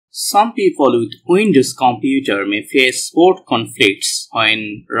Some people with Windows computer may face port conflicts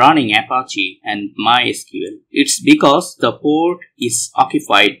when running Apache and MySQL. It's because the port is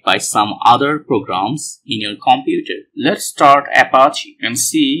occupied by some other programs in your computer. Let's start Apache and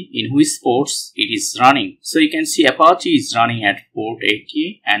see in which ports it is running. So you can see Apache is running at port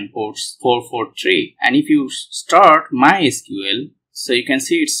 80 and ports 443. And if you start MySQL, so you can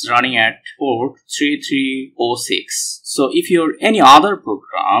see it's running at port 3306. So if your any other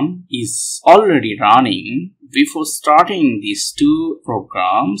program is already running, before starting these two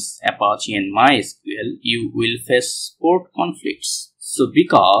programs, Apache and MySQL, you will face port conflicts. So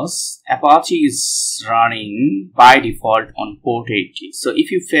because Apache is running by default on port 80. So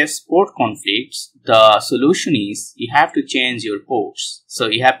if you face port conflicts, the solution is you have to change your ports. So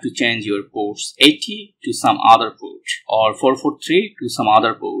you have to change your ports 80 to some other port or 443 to some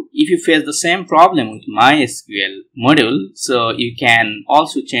other port. If you face the same problem with MySQL module, so you can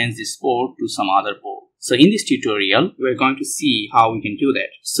also change this port to some other port. So in this tutorial, we're going to see how we can do that.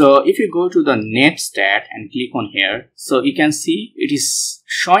 So if you go to the netstat and click on here, so you can see it is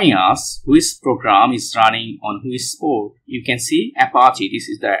showing us which program is running on which port. You can see Apache, this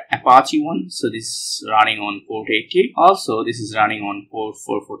is the Apache one. So this is running on port 80. Also, this is running on port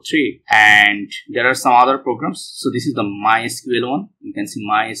 443. And there are some other programs. So this is the MySQL one. You can see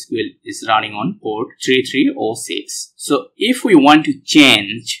MySQL is running on port 3306. So if we want to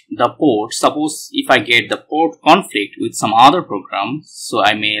change the port, suppose if I get the port conflict with some other program, so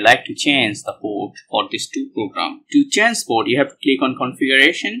I may like to change the port for these two programs. To change port, you have to click on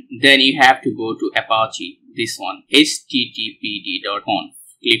configuration, then you have to go to Apache, this one, httpd.conf.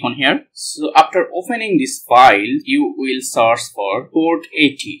 Click on here. So after opening this file, you will search for port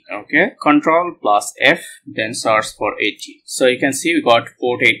 80. Okay, Control plus F, then search for 80. So you can see we got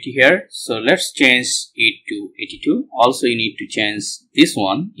port 80 here. So let's change it to 82. Also, you need to change this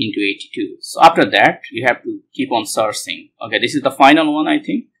one into 82. So after that, you have to keep on searching. Okay, this is the final one, I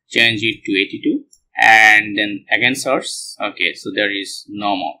think. Change it to 82 and then again search. Okay, so there is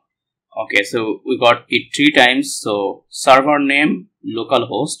no more. Okay, so we got it 3 times. So server name,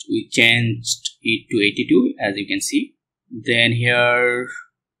 localhost, we changed it to 82 as you can see. Then here,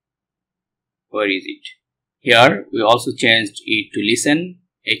 where is it? Here we also changed it to listen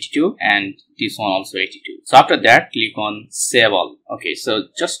 82 and this one also 82. So after that, click on save all. Okay, so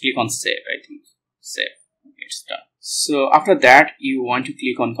just click on save, I think. Save. Okay, it's done. So after that, you want to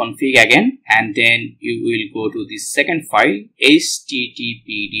click on config again and then you will go to the second file,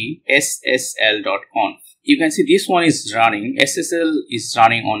 httpd-ss.conf. You can see this one is running, SSL is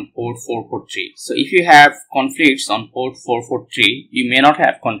running on port 443. So if you have conflicts on port 443, you may not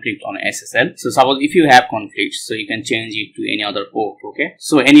have conflict on SSL. So suppose if you have conflicts, so you can change it to any other port, okay?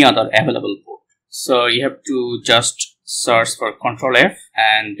 So any other available port. So you have to just search for Control F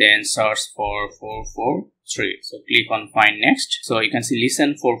and then search for 443. So click on find next. So you can see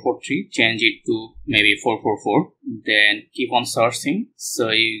listen 443, change it to maybe 444. Then keep on searching. So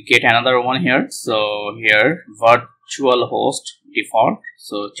you get another one here. So here virtual host default.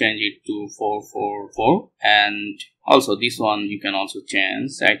 So change it to 444. And also this one you can also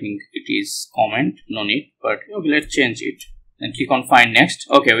change. I think it is comment, no need, but okay, let's change it. Then click on find next.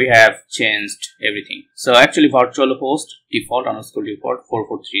 Okay, we have changed everything. So actually virtual host default underscore default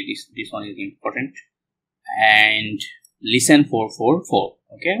 443. This one is important. And listen 444.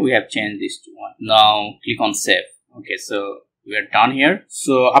 Okay, we have changed this to one. Now click on save. Okay, so we are done here.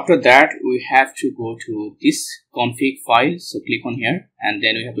 So after that, we have to go to this config file. So click on here and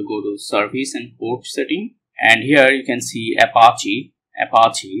then we have to go to service and port setting. And here you can see Apache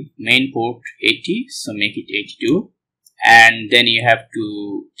main port 80. So make it 82. And then you have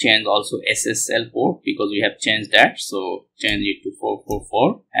to change also SSL port because we have changed that. So change it to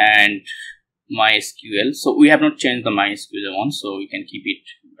 444 and MySQL. So we have not changed the MySQL one, so we can keep it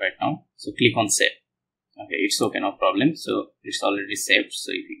right now. So click on save. Okay, it's okay, no problem. So it's already saved.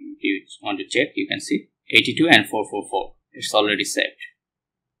 So if you want to check, you can see 82 and 444. It's already saved.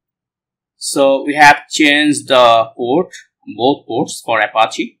 So we have changed the port, both ports for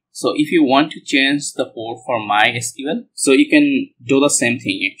Apache. So if you want to change the port for MySQL, so you can do the same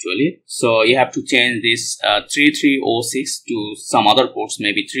thing actually. So you have to change this 3306 to some other ports,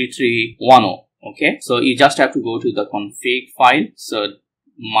 maybe 3310. Okay, so you just have to go to the config file. So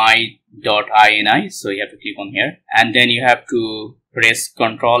my.ini. So you have to click on here and then you have to press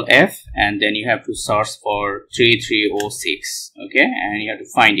Ctrl F and then you have to search for 3306. Okay, and you have to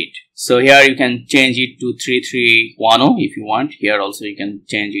find it. So here you can change it to 3310 if you want. Here also you can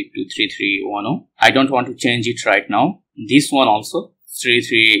change it to 3310. I don't want to change it right now. This one also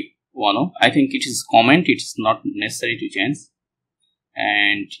 3310. I think it is comment. It is not necessary to change.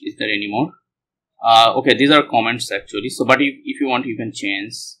 And is there any more? Okay, these are comments actually. So but if you want, you can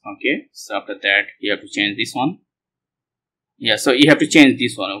change. Okay, so after that you have to change this one. Yeah, so you have to change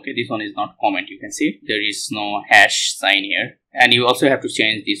this one. Okay, this one is not comment. You can see there is no hash sign here, and you also have to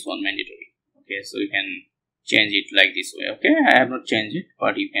change this one mandatory. Okay, so you can change it like this way. Okay, I have not changed it,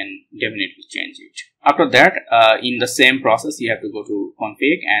 but you can definitely change it. After that, in the same process, you have to go to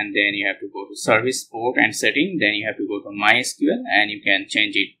config, and then you have to go to service port and setting. Then you have to go to MySQL, and you can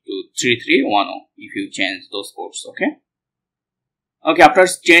change it to 3310 if you change those ports. Okay. Okay, after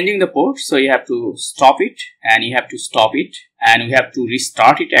changing the port, so you have to stop it, and you have to stop it, and we have to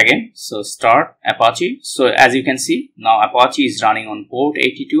restart it again. So start Apache. So as you can see, now Apache is running on port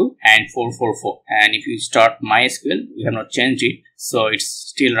 82 and 444. And if you start MySQL, we have not changed it, so it's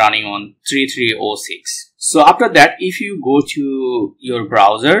still running on 3306. So after that, if you go to your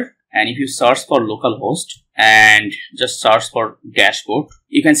browser and if you search for localhost and just search for dashboard,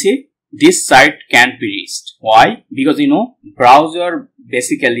 you can see this site can't be reached. Why? Because browser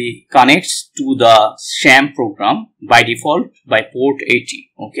basically connects to the XAMPP program by default by port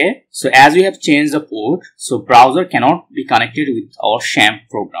 80. Okay, so as we have changed the port, so browser cannot be connected with our XAMPP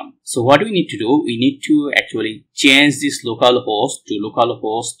program. So what we need to do, we need to actually change this localhost to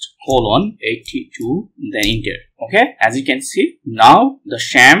localhost:82, then enter. Okay, as you can see, now the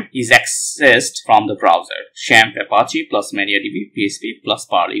XAMPP is accessed from the browser. XAMPP Apache plus MariaDB, PHP plus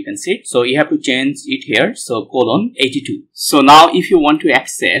Perl, you can see. So you have to change it here, so :82. So now if you want to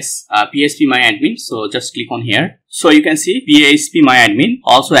access phpMyAdmin, so just click on here. So you can see phpMyAdmin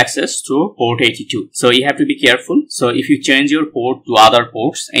also access to port 82. So you have to be careful. So if you change your port to other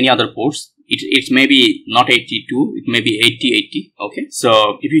ports, any other ports, it may be not 82, it may be 80. Okay,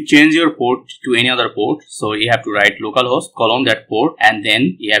 so if you change your port to any other port, so you have to write localhost : that port, and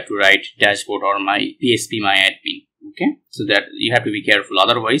then you have to write dashboard or phpMyAdmin. Okay, so that you have to be careful,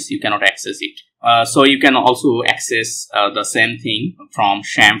 otherwise you cannot access it. So you can also access the same thing from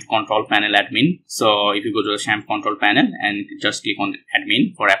XAMPP control panel admin. So if you go to the XAMPP control panel and just click on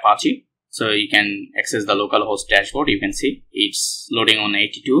admin for Apache, so you can access the localhost dashboard. You can see it's loading on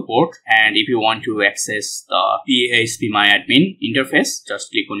 82 port. And if you want to access the phpMyAdmin interface, just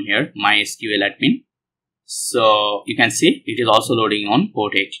click on here, MySQL admin. So you can see it is also loading on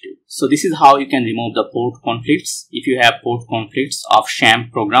port 82. So this is how you can remove the port conflicts. If you have port conflicts of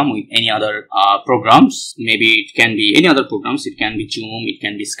XAMPP program with any other programs, maybe it can be any other programs, it can be Zoom, it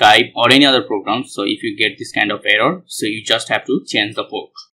can be Skype or any other programs. So if you get this kind of error, so you just have to change the port.